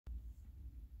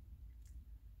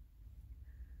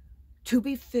to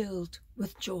be filled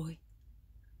with joy.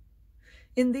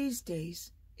 In these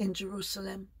days, in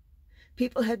Jerusalem,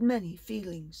 people had many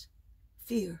feelings: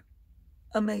 fear,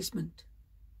 amazement,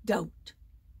 doubt.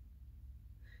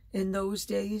 In those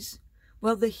days,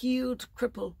 while the healed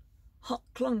cripple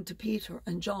clung to Peter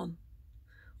and John,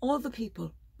 all the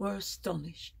people were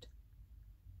astonished.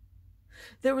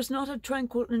 There was not a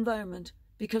tranquil environment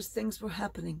because things were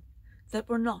happening that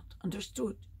were not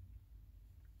understood.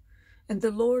 And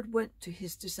the Lord went to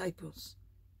his disciples.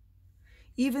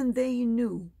 Even they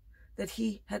knew that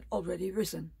he had already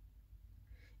risen.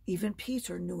 Even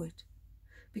Peter knew it,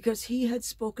 because he had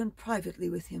spoken privately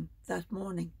with him that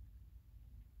morning.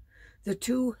 The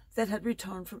two that had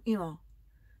returned from Emmaus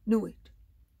knew it.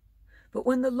 But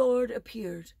when the Lord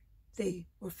appeared, they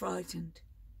were frightened.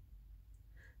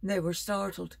 They were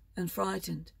startled and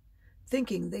frightened,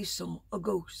 thinking they saw a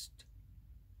ghost.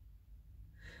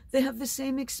 They have the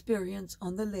same experience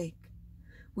on the lake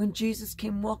when Jesus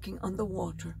came walking on the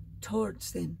water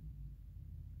towards them.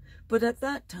 But at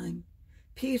that time,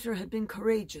 Peter had been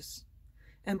courageous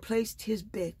and placed his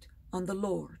bet on the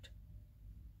Lord,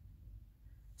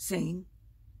 saying,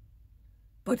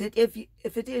 "But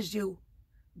if it is you,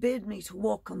 bid me to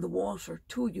walk on the water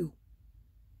to you."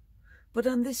 But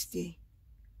on this day,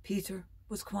 Peter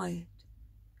was quiet.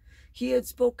 He had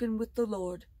spoken with the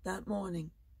Lord that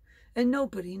morning, and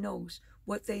nobody knows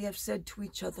what they have said to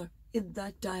each other in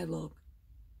that dialogue,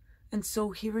 and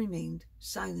so he remained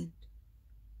silent.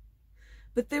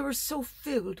 But they were so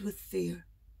filled with fear,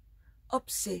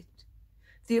 upset,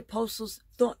 the apostles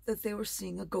thought that they were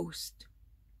seeing a ghost.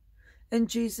 And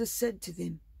Jesus said to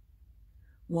them,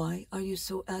 "Why are you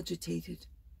so agitated?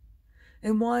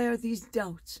 And why are these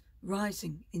doubts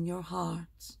rising in your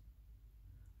hearts?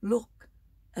 Look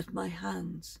at my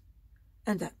hands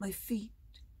and at my feet."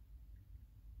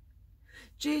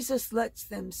 Jesus lets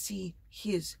them see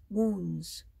his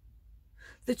wounds.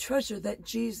 The treasure that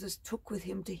Jesus took with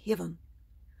him to heaven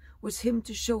was him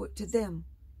to show it to them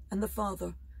and the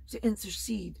Father to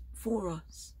intercede for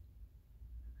us.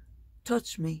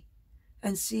 Touch me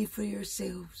and see for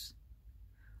yourselves.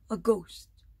 A ghost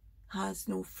has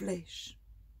no flesh,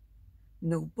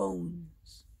 no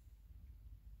bones.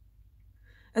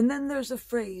 And then there's a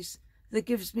phrase that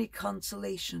gives me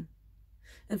consolation,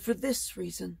 and for this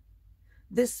reason,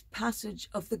 this passage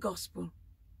of the gospel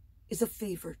is a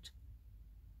favorite.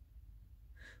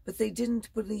 But they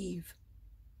didn't believe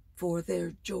for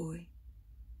their joy.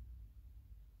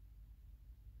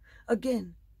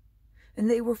 Again, and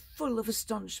they were full of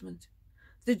astonishment.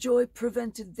 The joy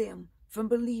prevented them from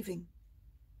believing.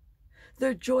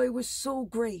 Their joy was so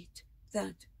great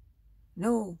that,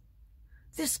 no,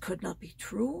 this could not be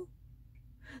true.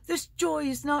 This joy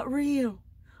is not real.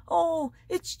 Oh,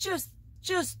 it's just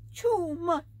too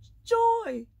much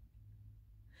joy.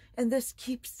 And this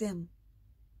keeps them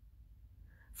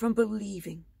from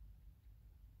believing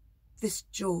this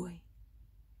joy.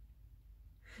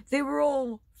 They were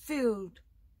all filled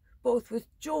both with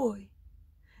joy,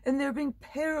 and they're being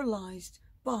paralyzed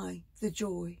by the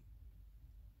joy.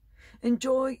 And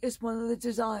joy is one of the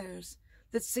desires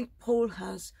that St. Paul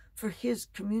has for his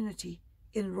community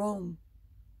in Rome.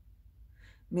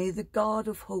 May the God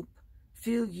of hope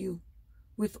fill you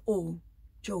with all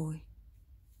joy,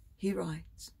 he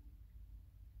writes.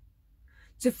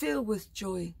 To fill with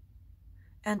joy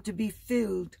and to be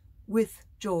filled with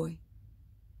joy.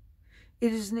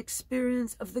 It is an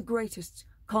experience of the greatest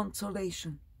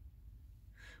consolation.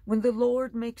 When the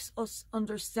Lord makes us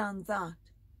understand that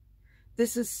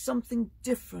this is something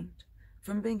different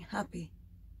from being happy,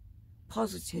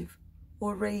 positive,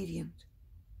 or radiant.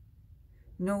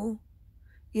 No,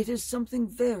 it is something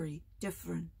very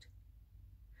different.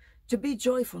 To be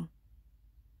joyful,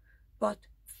 but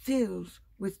filled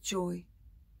with joy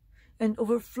and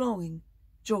overflowing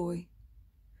joy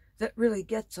that really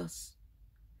gets us.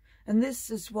 And this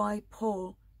is why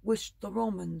Paul wished the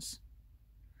Romans,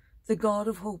 the God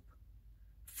of hope,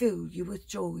 fill you with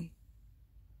joy.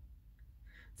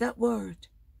 That word,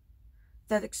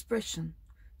 that expression,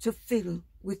 to fill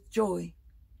with joy,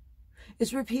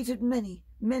 is repeated many,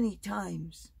 many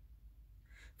times.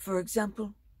 For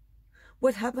example,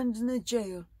 what happened in the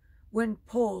jail when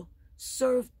Paul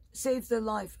saved the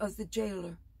life of the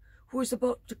jailer who was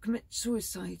about to commit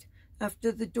suicide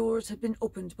after the doors had been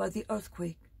opened by the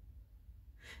earthquake.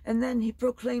 And then he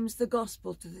proclaims the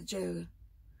gospel to the jailer.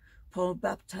 Paul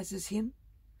baptizes him,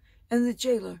 and the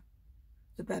jailer,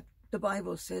 the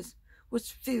Bible says, was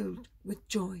filled with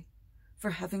joy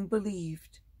for having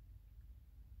believed.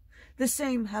 The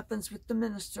same happens with the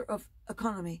minister of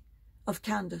economy of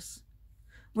Candace.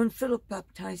 When Philip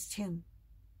baptized him,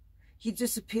 he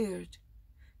disappeared.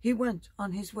 He went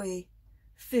on his way,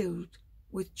 filled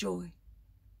with joy.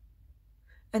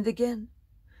 And again,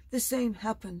 the same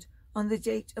happened on the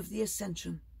date of the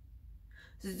Ascension.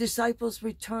 The disciples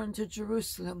returned to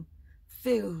Jerusalem,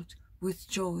 filled with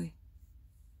joy.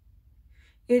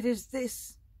 It is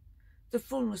this, the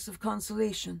fullness of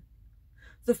consolation,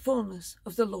 the fullness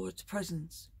of the Lord's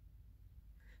presence.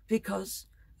 Because,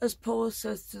 as Paul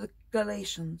says to the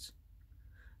Galatians,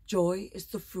 joy is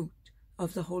the fruit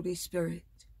of the Holy Spirit.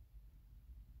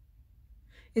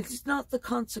 It is not the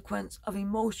consequence of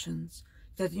emotions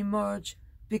that emerge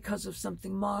because of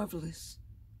something marvelous.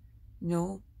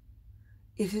 No,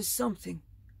 it is something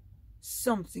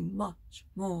much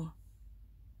more.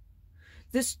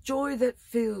 This joy that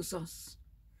fills us,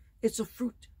 it's a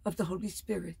fruit of the Holy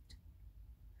Spirit.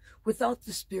 Without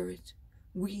the Spirit,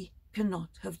 we cannot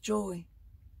have joy.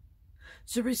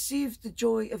 To receive the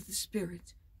joy of the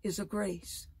Spirit is a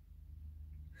grace.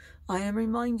 I am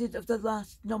reminded of the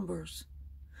last numbers,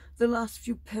 the last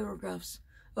few paragraphs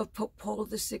of Pope Paul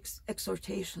VI's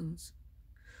exhortations,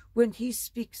 when he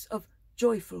speaks of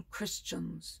joyful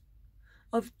Christians,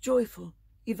 of joyful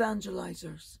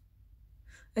evangelizers,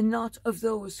 and not of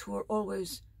those who are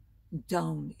always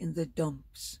down in the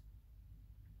dumps.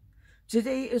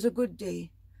 Today is a good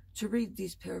day to read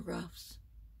these paragraphs,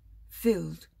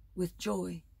 filled with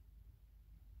joy.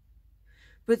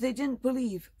 But they didn't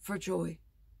believe for joy.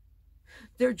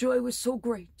 Their joy was so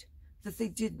great that they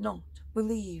did not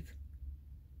believe.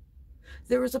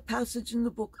 There is a passage in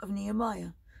the book of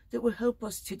Nehemiah that will help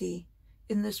us today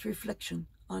in this reflection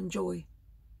on joy.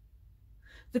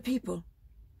 The people,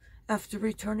 after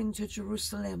returning to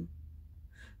Jerusalem,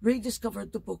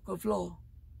 rediscovered the book of law.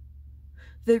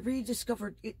 They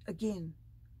rediscovered it again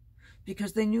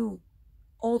because they knew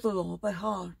all the law by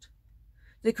heart.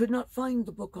 They could not find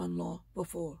the book on law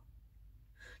before.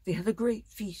 They had a great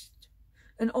feast,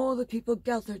 and all the people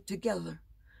gathered together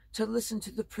to listen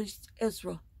to the priest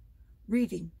Ezra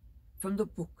reading from the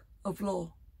book of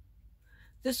law.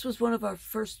 This was one of our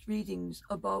first readings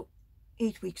about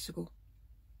 8 weeks ago.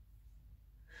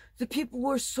 The people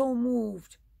were so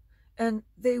moved, and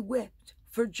they wept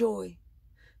for joy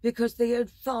because they had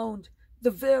found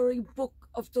the very book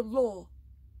of the law,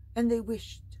 and they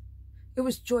wished. It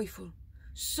was joyful,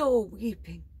 so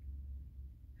weeping.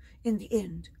 In the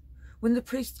end, when the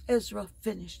priest Ezra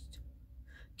finished,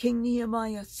 King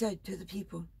Nehemiah said to the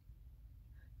people,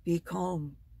 "Be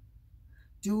calm.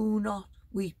 Do not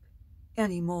weep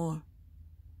any more.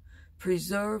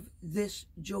 Preserve this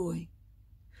joy,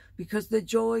 because the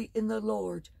joy in the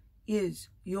Lord is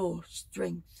your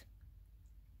strength."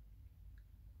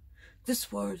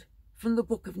 This word from the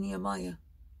book of Nehemiah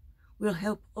will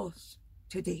help us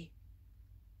today.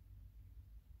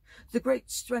 The great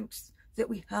strength that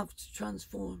we have to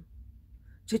transform,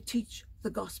 to teach the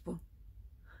gospel,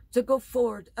 to go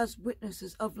forward as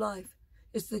witnesses of life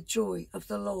is the joy of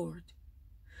the Lord,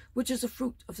 which is a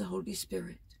fruit of the Holy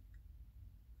Spirit.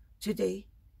 Today,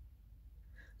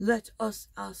 let us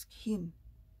ask Him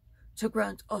to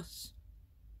grant us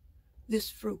this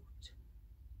fruit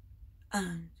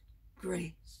and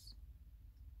grace.